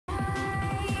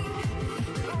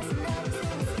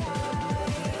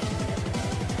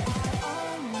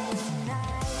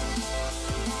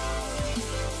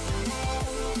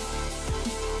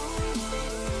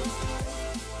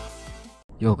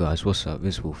Yo guys, what's up?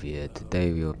 It's Wolfie here.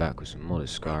 Today we are back with some modded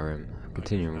Skyrim,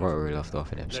 continuing right where we left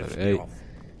off in episode 8.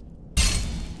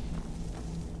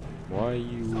 Why are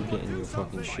you all getting your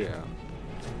fucking shit out?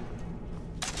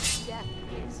 Death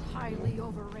is highly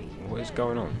overrated. What is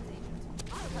going on?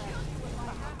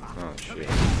 Oh shit.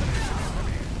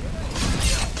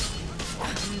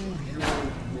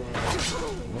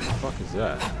 What the fuck is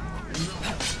that?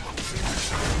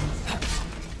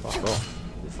 Fuck off.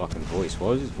 The fucking voice.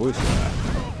 What is his voice like that?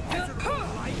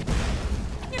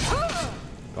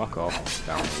 Fuck off,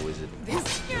 down the wizard. You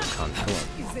cunt. Come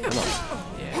on. Come on.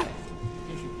 Yeah.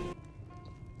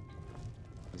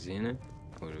 Is he in it?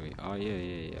 What do we? Oh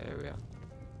yeah, there we are.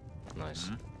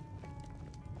 Nice.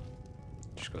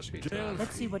 Just gotta speak to him.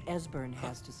 Let's see what Esbern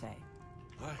has to say.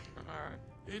 Alright.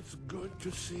 It's good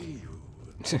to see you.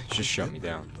 Just shut me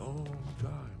down. Long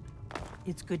time.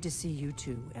 It's good to see you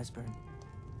too, Esbern.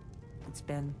 It's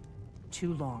been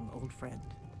too long, old friend.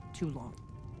 Too long.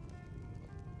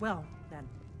 Well, then.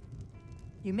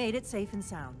 You made it safe and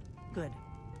sound. Good.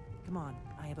 Come on,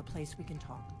 I have a place we can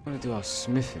talk. I want to do our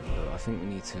smithing, but I think we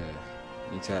need to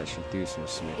actually do some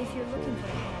smithing If you're before looking we for a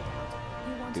handout,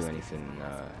 you want do to anything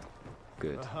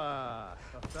good. Aha,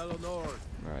 a fellow Nord.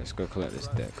 Alright, let's go collect this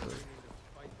deck code.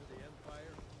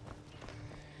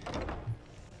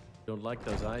 Don't like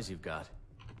those eyes you've got.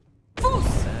 Sad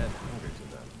hunger to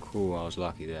them. Cool, I was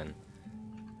lucky then.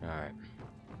 Alright.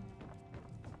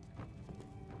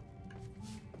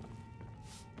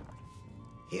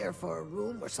 Here for a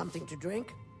room or something to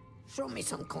drink? Show me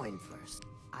some coin first.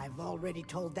 I've already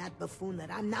told that buffoon that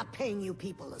I'm not paying you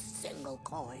people a single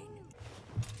coin.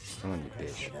 Come on, you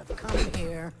bitch. Should have come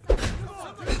here.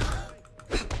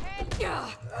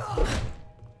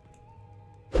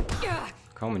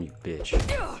 Come on, you bitch.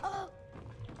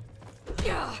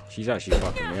 She's actually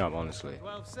fucking me up, honestly.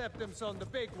 12 septims on the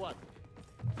big one.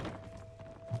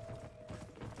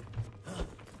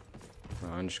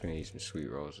 Right, I'm just gonna eat some sweet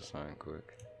rolls or something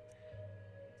quick.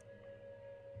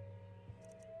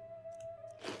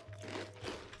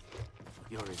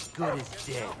 You're as good as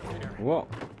dead. What?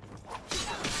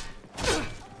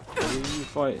 Why are you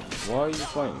fighting? Why are you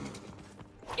fighting?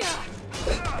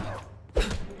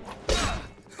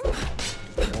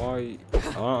 Why? I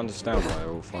don't understand why they're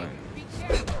all fighting.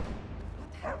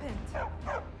 What happened?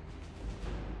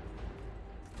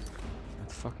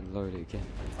 Let's fucking load it again.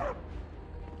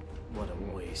 What a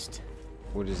waste.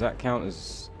 What does that count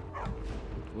as?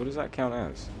 What does that count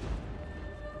as?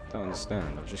 Don't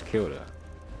understand. I've just killed her.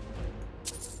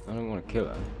 I don't want to kill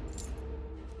her.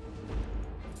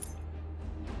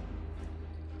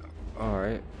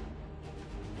 Alright.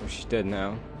 Well, she's dead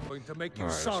now. Going to make you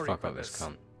Alright, let's sorry fuck for up this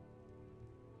cunt.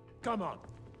 Come on.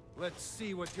 Let's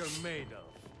see what you're made of.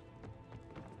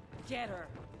 Get her.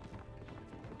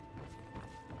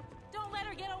 Don't let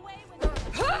her get away with it.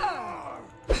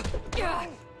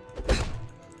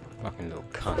 Fucking little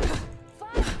cunt.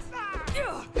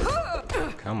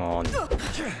 Come on.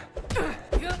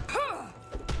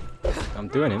 I'm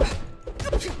doing him.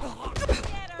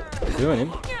 I'm doing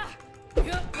him.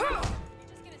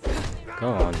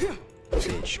 Come on.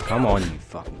 Bitch. Come on, you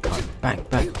fucking cunt. Bang,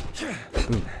 bang.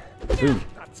 Boom. Boom.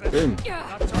 Boom.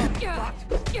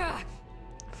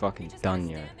 Fucking done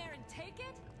you.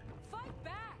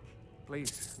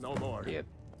 Please, no more. Yep.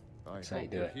 I That's how you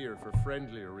hope do you're it. here for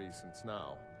friendlier reasons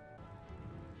now.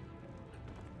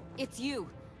 It's you.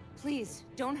 Please,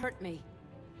 don't hurt me.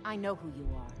 I know who you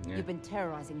are. Yeah. You've been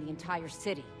terrorizing the entire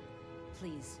city.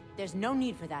 Please, there's no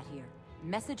need for that here.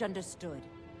 Message understood.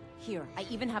 Here, I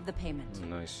even have the payment.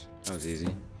 Nice. That was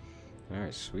easy.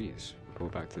 Alright, sweet. Let's pull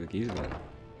back to the geezer then.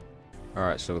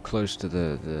 Alright, so we're close to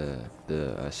the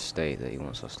estate that he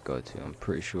wants us to go to. I'm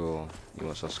pretty sure he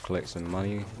wants us to collect some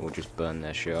money or just burn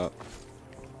their shit up.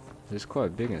 It's quite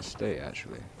a big estate,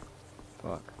 actually.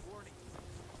 Fuck.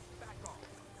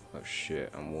 Oh shit,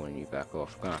 I'm warning you, back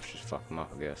off. I'm gonna have to just fuck him up,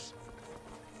 I guess.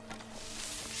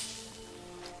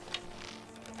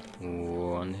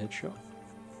 One headshot.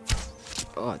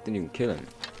 Oh, I didn't even kill him.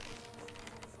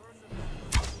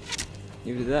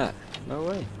 You did that? No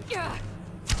way.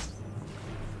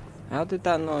 How did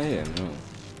that not hit him? No.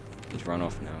 He's run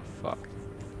off now. Fuck.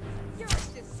 You're a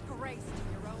disgrace to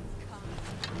your own kind.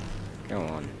 Go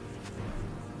on.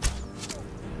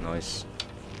 Nice.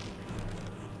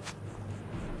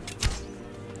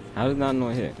 How did that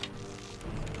not hit?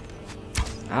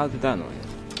 How did that not hit?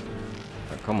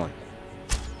 Oh, come on.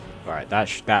 Alright, that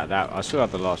I saw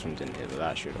that the last one didn't hit, but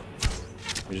that should have.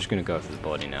 We're just gonna go for the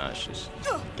body now. It's just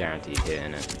guaranteed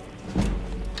hitting it.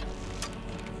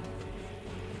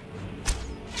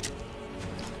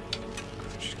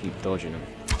 Just keep dodging him.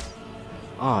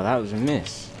 Oh, that was a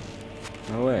miss.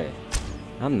 No way.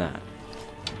 I'm not.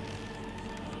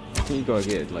 I think you gotta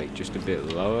get like just a bit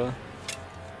lower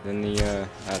than the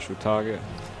actual target.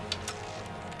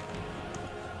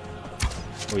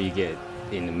 Or you get it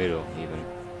in the middle even.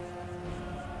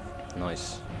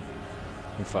 Nice.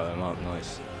 You fuck them up,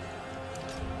 nice.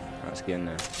 Right, let's get in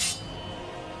there.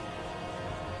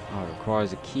 Oh, it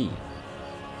requires a key.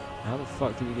 How the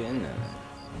fuck did we get in there?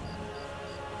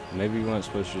 Maybe we weren't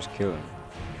supposed to just kill him.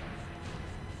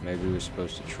 Maybe we were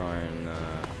supposed to try and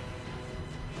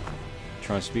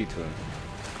speak to him.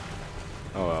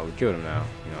 Oh well, we killed him now.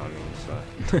 You know what I mean? So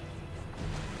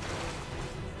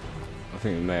I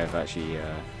think we may have actually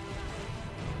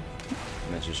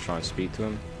let's just try and speak to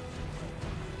him.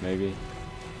 Maybe.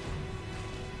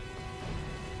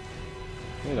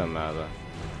 It doesn't matter.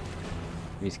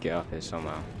 We need to get up here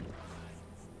somehow. How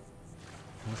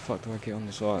the fuck do I get on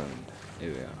this island?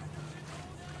 Here we are.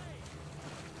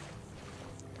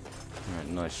 Alright,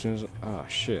 nice. As soon as oh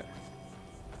shit.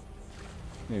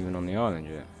 Not even on the island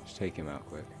yet. Let's take him out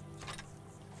quick.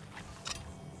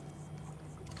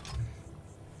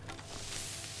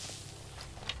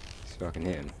 See if I can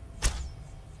hit him.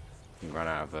 Run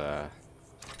out of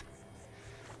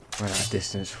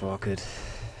distance before I could.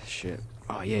 Shit.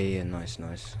 Oh yeah, nice.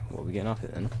 What are we getting up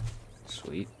it then?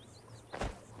 Sweet.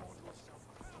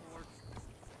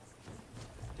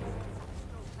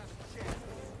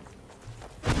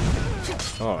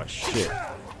 Oh shit.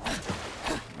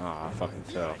 Oh, I fucking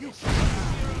fell. I'll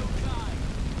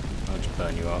just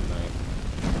burn you up, mate.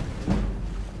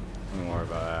 Don't worry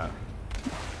about that.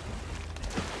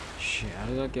 Shit, how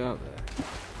did I get up there?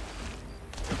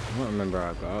 I don't remember how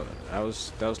I got up there.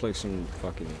 That was like some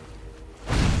fucking...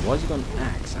 Why's he got an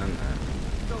axe and that?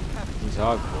 He's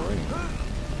hardcore, isn't he?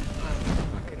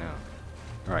 Fucking hell.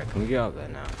 Alright, can we get up there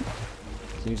now?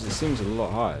 It seems a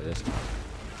lot higher this time.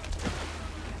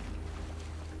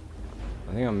 I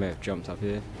think I may have jumped up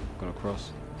here, gone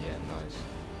across. Yeah, nice.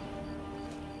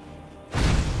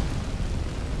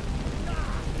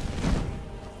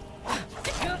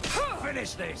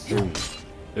 Finish this.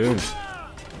 Boom.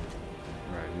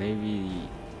 Right, maybe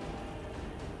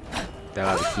they'll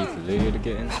have a key for Lydia to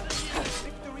get in.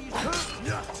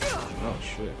 Oh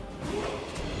shit.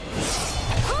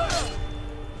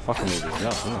 Fucking all these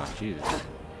up, isn't I? Jesus.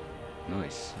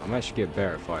 Nice. I might actually get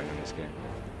better at fighting in this game.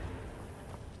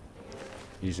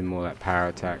 Using more like power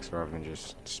attacks rather than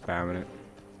just spamming it.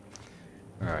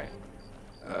 Alright.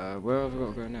 Where have I got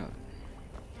to go now?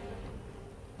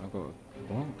 I've got...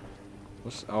 What?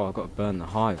 Oh, I've got to burn the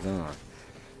hive, don't I?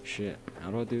 Shit. How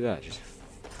do I do that? Just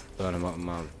burn them up with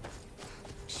my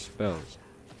spells.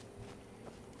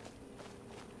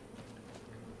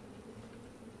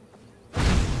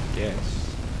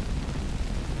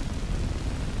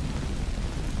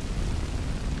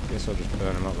 Guess I'll just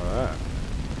burn them up like that.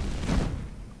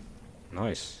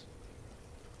 Nice.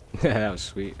 That was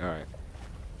sweet. Alright.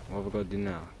 What have I got to do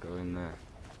now? Go in there.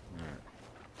 Alright.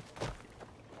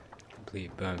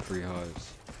 Complete burn 3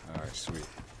 hives. Alright, sweet.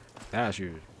 That actually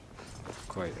was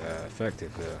quite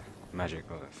effective, the magic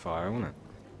of fire, wasn't it?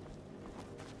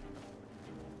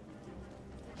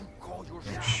 Oh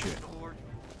shit.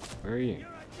 Where are you?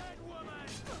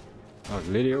 Oh, is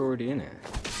Lydia already in it?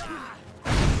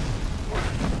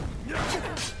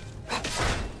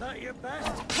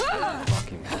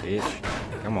 Fucking bitch.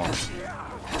 Come on.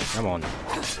 Come on.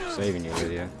 Saving you,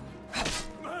 Lydia.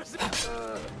 Why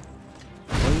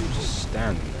are you just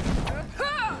standing there?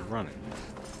 You're running.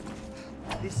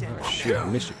 Oh shit, I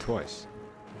missed you twice.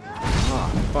 Ah,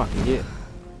 fuck, he hit.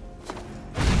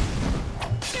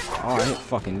 Oh, I hit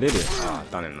fucking Lydia. Ah,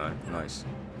 done him though. Nice.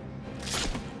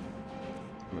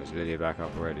 Was Lydia back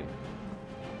up already?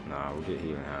 Nah, we'll get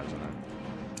healing hands on her.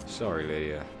 Sorry,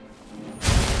 Lydia.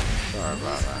 Sorry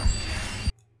about that.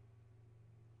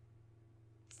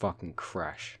 Fucking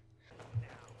crash.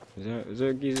 Is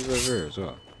there geezers over here as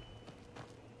well?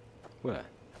 Where?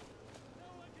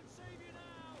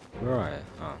 Where are you?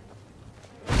 Oh.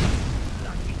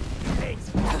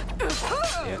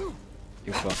 Yeah.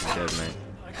 You're fucking dead, mate.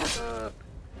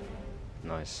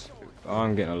 Nice. Oh,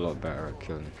 I'm getting a lot better at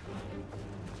killing.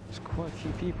 There's quite a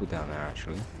few people down there,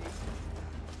 actually.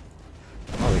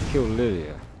 Oh, they killed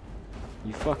Lydia.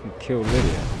 You fucking killed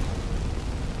Lydia.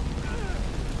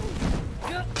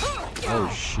 Oh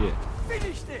shit.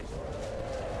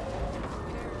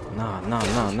 Nah.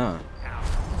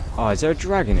 Oh, is there a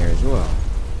dragon here as well?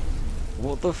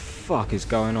 What the fuck is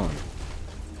going on?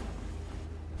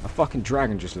 A fucking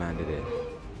dragon just landed here.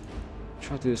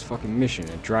 Try to do this fucking mission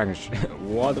and dragon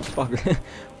why the fuck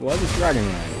why the dragon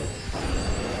land here?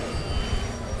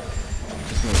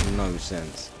 This makes no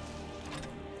sense.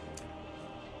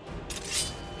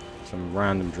 Some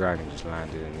random dragon just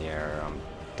landed in the area. I'm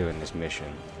doing this mission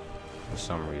for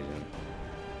some reason.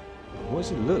 What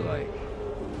does it look like?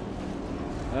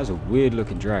 That's a weird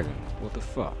looking dragon. What the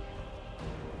fuck?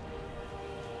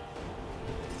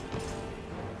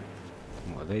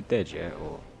 Are they dead yet,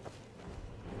 or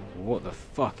what the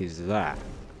fuck is that?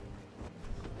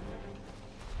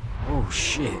 Oh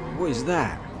shit, what is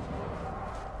that?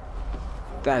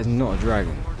 That is not a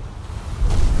dragon.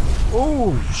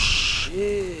 Oh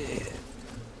shit.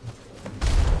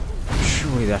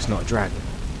 Surely that's not a dragon.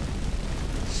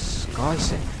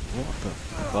 Skyrim. What the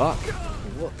fuck?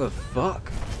 What the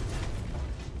fuck?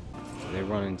 They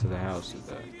run into the houses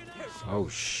there. Oh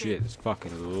shit, there's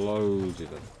fucking loads of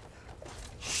them.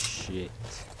 Shit.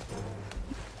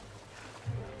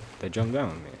 They jump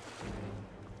down on me.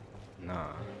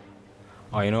 Nah.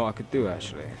 Oh, you know what I could do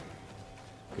actually?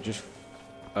 I could just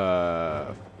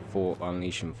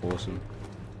unleash and force them.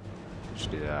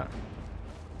 Just do that.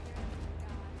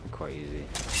 Quite easy.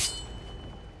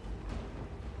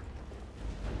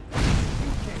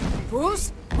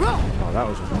 Bruce, roll! Oh, that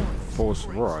was a force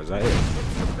roar. Is that it?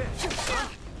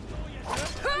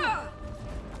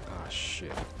 Oh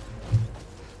shit.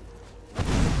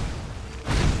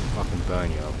 Fucking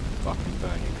burn you. I'll fucking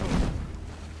burn you. Come on.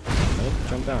 Hey,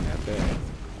 jump down there, there.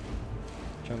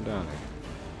 Jump down there.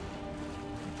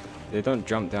 They don't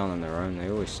jump down on their own. They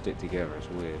always stick together. It's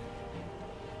weird.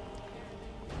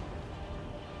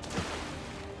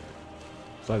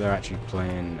 It's like they're actually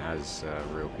playing as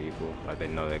real people. Like they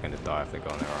know they're gonna die if they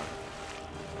go on their own.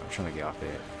 I'm trying to get up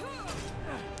here.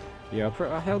 Yeah,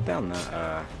 I held down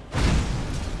that.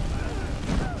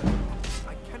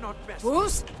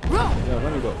 Bruce, roll! Yeah, I've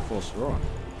only got force roar.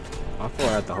 I thought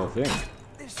I had the whole thing.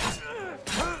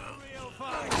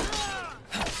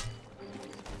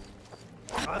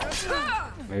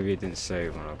 Maybe it didn't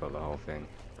save when I got the whole thing.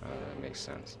 That makes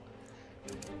sense.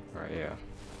 Right, yeah.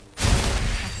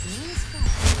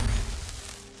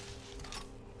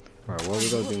 Alright, what we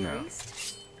gotta do now?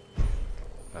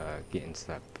 Get into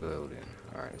that building.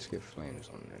 Alright, let's get flames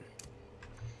on then.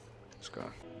 Let's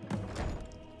go.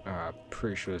 Alright,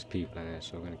 pretty sure there's people in there,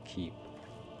 so we're gonna keep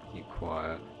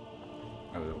quiet.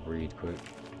 Have a little read quick.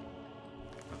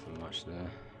 Nothing much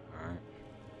there. Alright.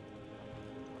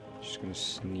 Just gonna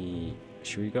sneak.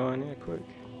 Should we go in there quick?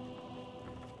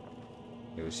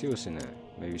 Yeah, we'll see what's in there.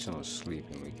 Maybe someone's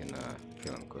sleeping, we can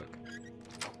kill them quick.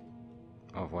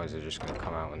 Otherwise they're just gonna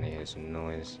come out when they hear some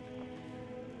noise.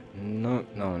 Nope,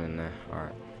 no one in there.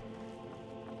 Alright.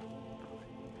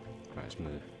 Alright, let's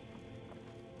move.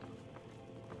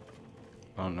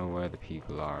 I don't know where the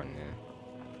people are in there.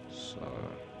 So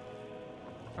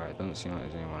alright, doesn't seem like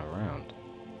there's anyone around.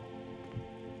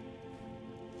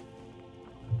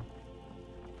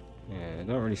 Yeah, it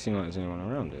don't really seem like there's anyone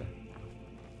around here.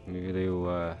 Maybe they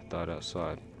all died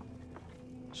outside.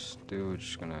 Still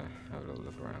just gonna have a little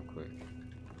look around quick.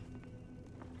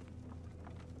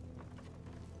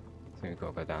 I think we've got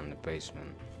to go down in the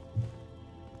basement.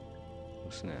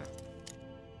 What's in there?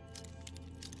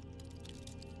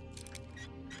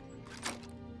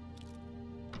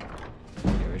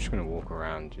 Yeah, we're just gonna walk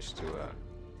around just to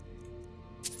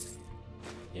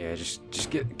yeah, just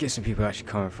get some people actually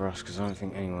coming for us, because I don't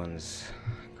think anyone's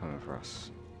coming for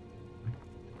us.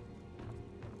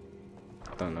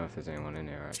 I don't know if there's anyone in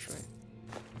here actually.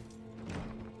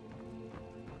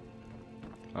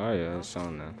 Oh yeah, there's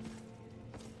someone there.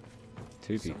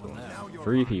 2 people.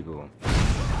 3 people.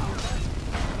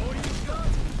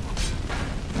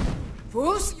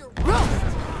 Bruce, roll!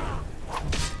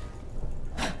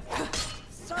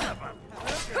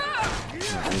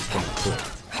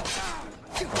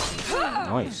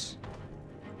 Nice.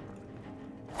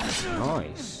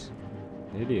 Nice.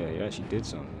 Lydia, you actually did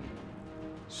something.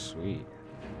 Sweet.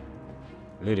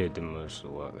 Lydia did most of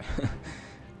the work.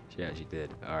 She actually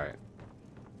did. Alright.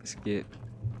 Let's get...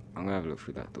 I'm gonna have a look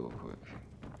through that door quick.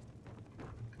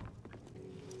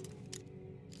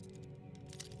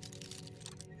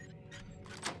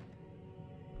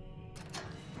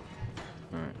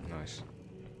 Alright, nice.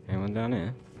 Anyone down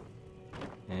here?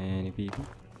 Any people?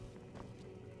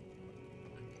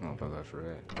 Oh, I'll go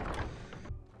through it.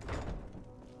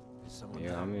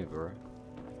 Yeah, I'm here, bro.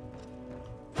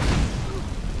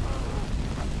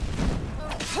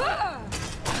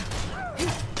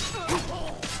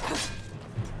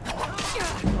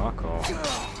 Fuck off.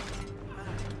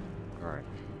 Alright.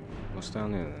 What's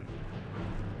down there then?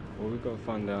 What we gotta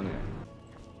find down here?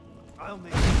 I'll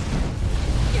make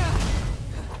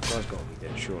Guy's gotta be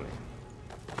dead, surely.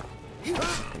 You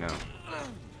know.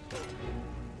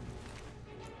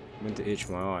 I meant to itch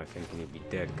my eye thinking he'd be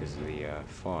dead because of the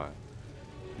fire.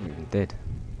 He's not even dead.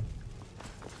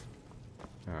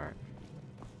 Alright.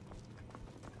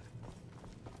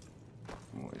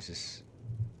 What is this?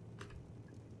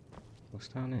 What's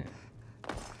down here?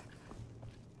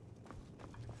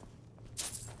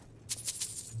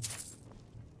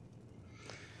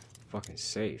 Fucking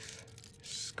safe.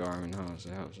 Skyrim house.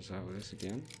 The house is out with this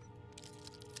again.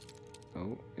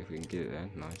 Oh, if we can get it there,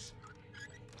 nice.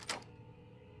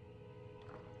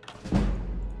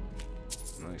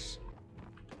 Nice.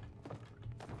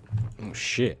 Oh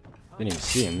shit. Didn't even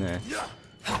see him there.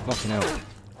 Fucking hell.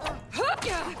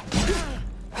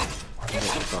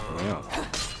 Fucking me up.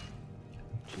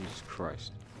 Jesus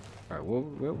Christ. Alright, where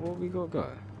we gotta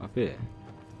go? Up here.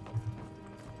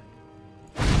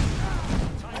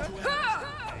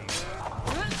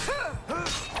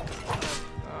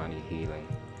 Oh, I need healing.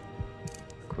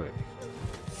 Quick.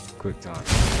 Quick time.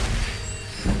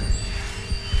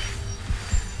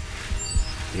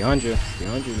 Behind you,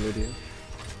 Lydia.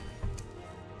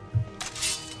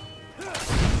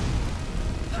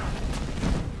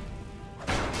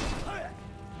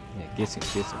 Yeah, get him.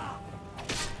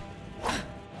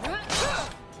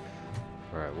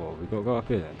 Alright, well, we gotta go up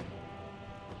here then.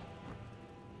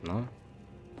 No?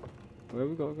 Where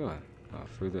we gotta go? Oh,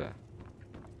 through there.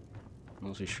 I'm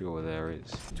not so sure where there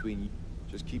is. Between you,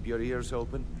 just keep your ears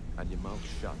open and your mouth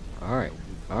shut. Alright,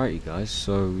 you guys,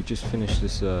 so we just finished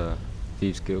this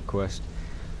Thieves Guild quest.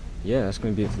 Yeah, that's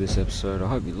going to be it for this episode. I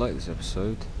hope you liked this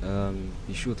episode.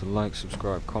 Be sure to like,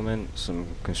 subscribe, comment, some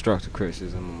constructive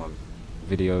criticism on my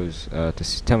videos to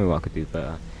tell me what I could do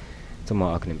better, tell me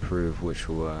what I can improve, which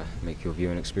will make your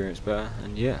viewing experience better.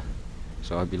 And yeah,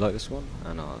 so I hope you like this one,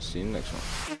 and I'll see you in the next one.